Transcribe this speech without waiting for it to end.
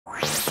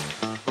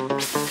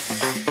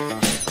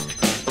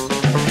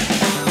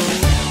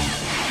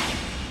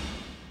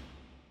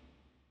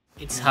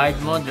hard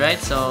mode,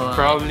 right? So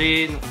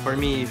probably for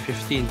me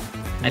 15.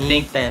 I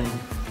think 10.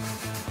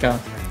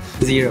 Count.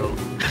 0.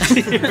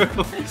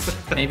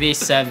 Maybe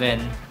 7.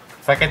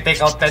 If I can take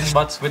out 10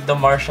 bots with the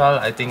Marshal,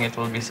 I think it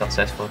will be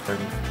successful for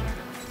me.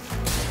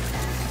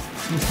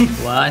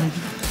 1.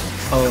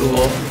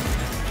 Oh.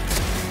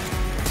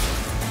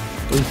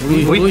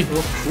 Uy!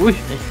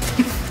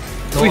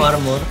 No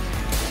armor.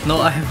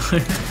 No armor.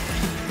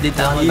 Di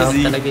tama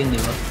talaga yun, di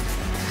ba?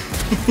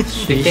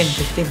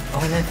 15.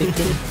 Okay na,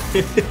 15.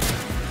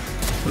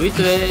 Uy,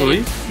 12.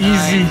 Uy!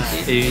 Easy!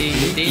 9,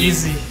 15.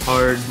 Easy!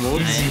 Hard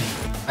mode. Easy.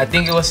 I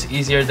think it was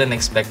easier than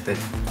expected.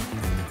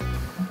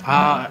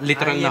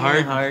 Literal na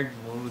hard. Hard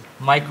mode.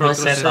 Micro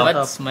setup.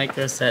 What's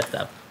micro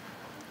setup?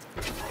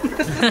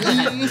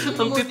 Ang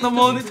cute na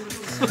monitor.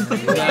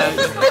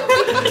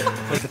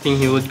 I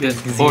think he would get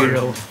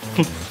 0.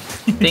 I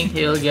think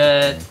he'll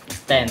get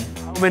 10.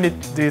 How many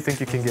do you think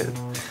you can get?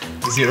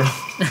 0.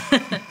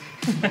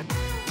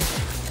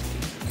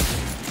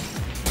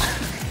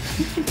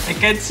 I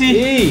can't see.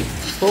 Hey!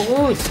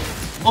 Focus!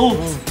 Oh!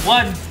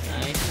 1,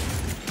 Nice.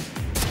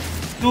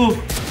 2,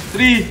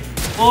 3,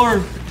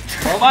 4,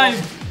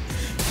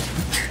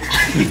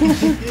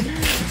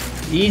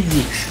 5.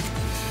 Easy!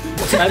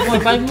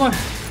 5 more!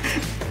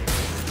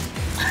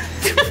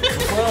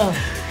 5.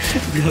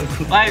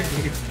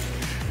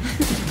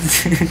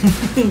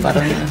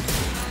 Parang na.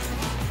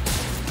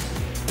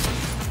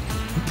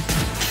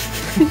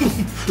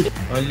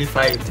 Only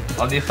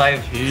 5. Only 5.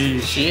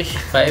 Sheesh.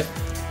 5.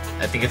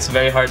 I think it's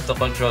very hard to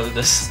control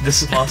this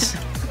mouse.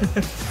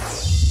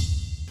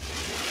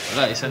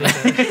 Wala, isa na.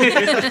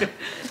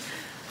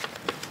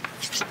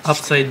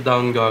 Upside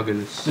down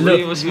goggles. Look.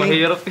 Uy, mas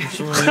mahirap eh.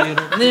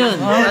 Ano yun?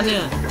 Ano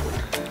yun?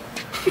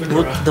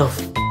 What the f...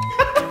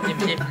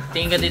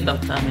 Tingin ka dito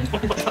sa amin.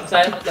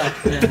 Saan mo ito?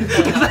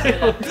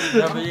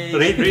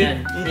 Read.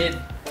 Read.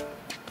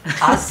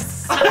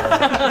 As...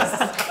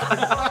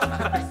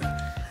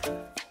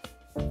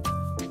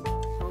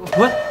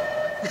 What?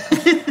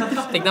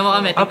 Tignan mo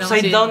kami.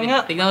 Upside down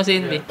nga. Tignan mo si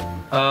Indy.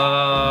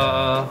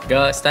 Uh,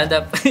 Go, stand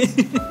up.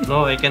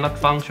 no, I cannot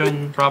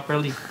function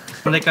properly.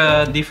 I'm like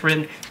a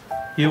different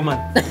human.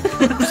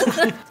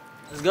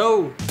 Let's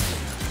go!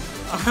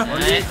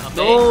 Okay.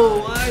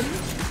 Go! 1,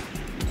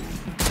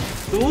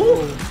 2,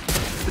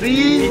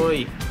 3,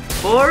 Uy.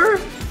 4.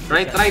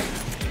 Right.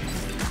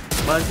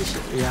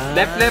 Yeah.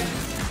 Left.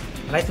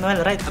 Right,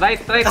 Noel, right.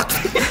 Right.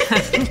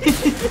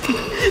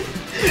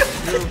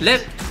 Left.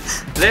 Left.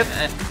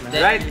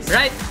 Right.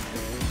 Right.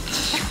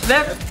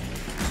 Left.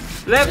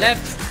 Left.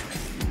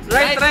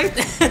 Right.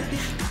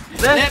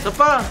 Left. Isa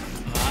pa.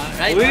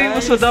 Right. Uy,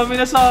 mas madami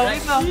na sa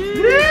akin ah.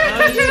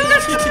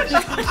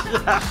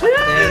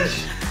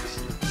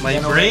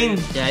 My brain.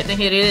 Yeah, I think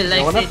he really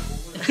likes it.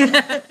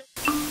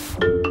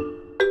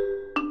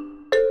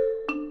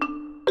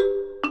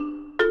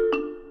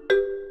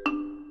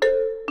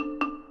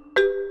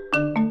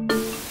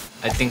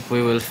 I think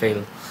we will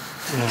fail.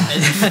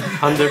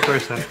 100%.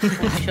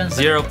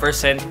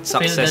 0%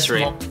 success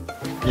rate.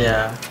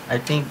 Yeah, I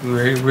think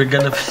we're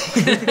gonna...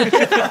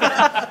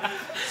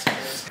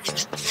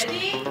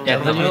 Yeah,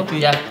 W.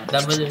 Yeah,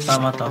 W.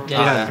 Tama to.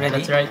 Yeah,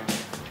 Ready? that's right.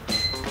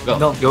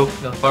 Go. Go.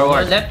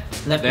 Forward. Left.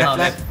 Left. Left.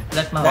 Left.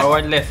 Left.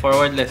 Forward left.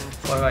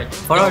 Forward.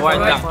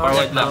 Forward lang.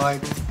 Forward lang.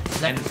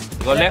 Left.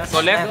 Go left.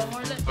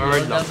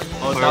 Forward lang.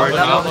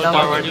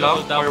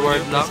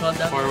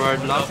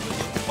 Forward lang.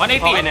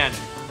 180. Okay na yan.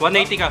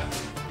 180 ka.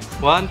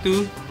 1,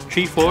 2,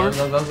 3, 4.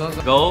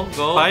 Go.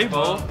 5.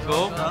 Go.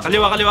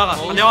 Kaliwa ka.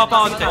 Kaliwa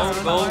pa onte.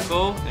 Go.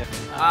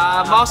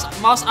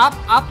 Mouse up.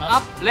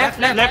 Left.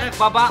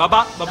 Baba.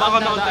 Baba ka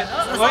na onte.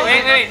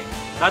 Wait.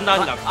 Dahan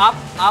lang. Up.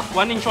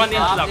 1 inch lang.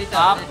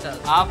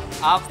 Up.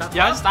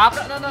 Yan. Stop.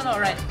 No.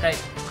 Right.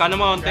 Kano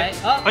mo onte. Right.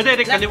 Oh, Ay,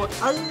 direct left. kaliwa.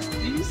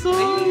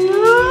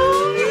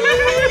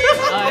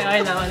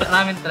 Okay na.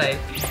 Namin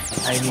try.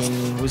 I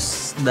mean,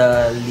 who's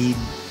the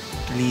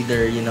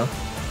leader, you know?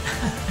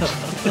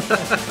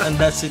 In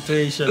that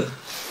situation.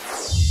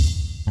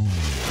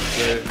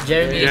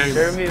 Jeremy.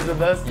 Jeremy is the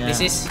best. Yeah.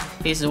 This is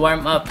his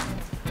warm up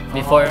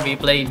before we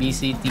play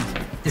VCT.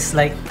 It's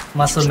like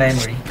muscle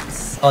memory.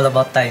 It's all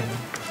about time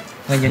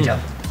when you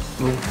jump.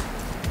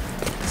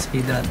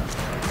 Speedrun.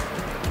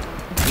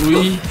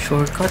 Uy.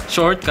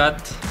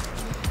 Shortcut.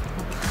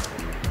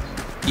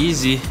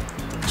 Easy.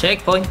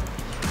 Checkpoint.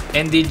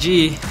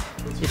 NDG.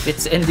 If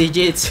it's NDG,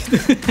 it's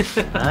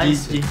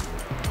Nice.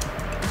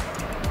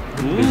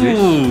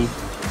 Ooh.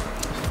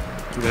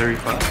 Very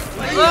fast.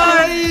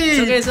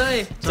 It's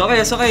okay.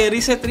 It's okay.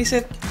 Reset.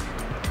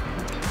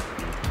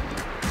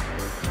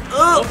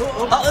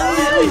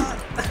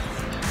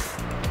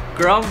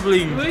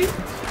 Crumbling.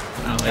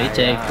 Okay,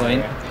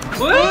 checkpoint.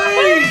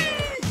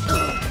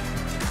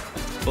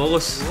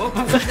 Focus.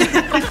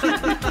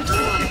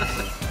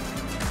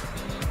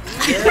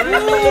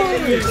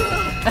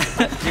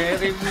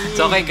 It's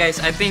okay, guys.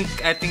 I think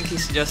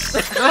he's just.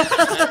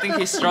 I think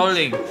he's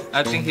trolling.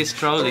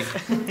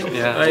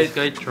 Yeah, this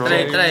guy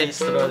trolling. Try.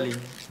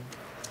 Strolling.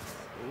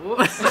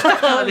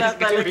 This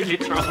guy really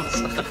trolls.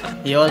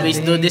 He always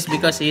do this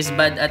because he's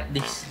bad at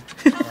this.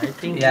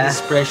 think Yeah. he's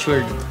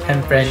pressured.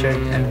 I'm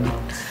pressured. And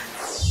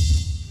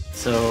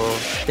So,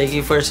 thank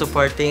you for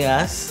supporting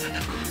us.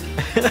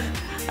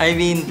 I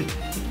mean,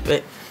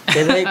 wait,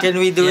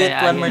 can we do it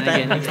one more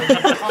time?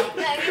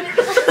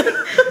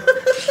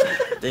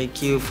 Thank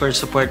you for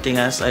supporting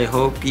us. I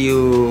hope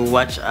you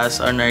watch us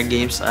on our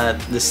games at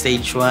the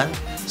stage 1.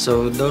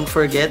 So don't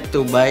forget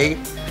to buy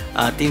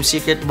Team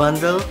Secret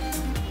bundle.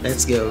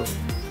 Let's go.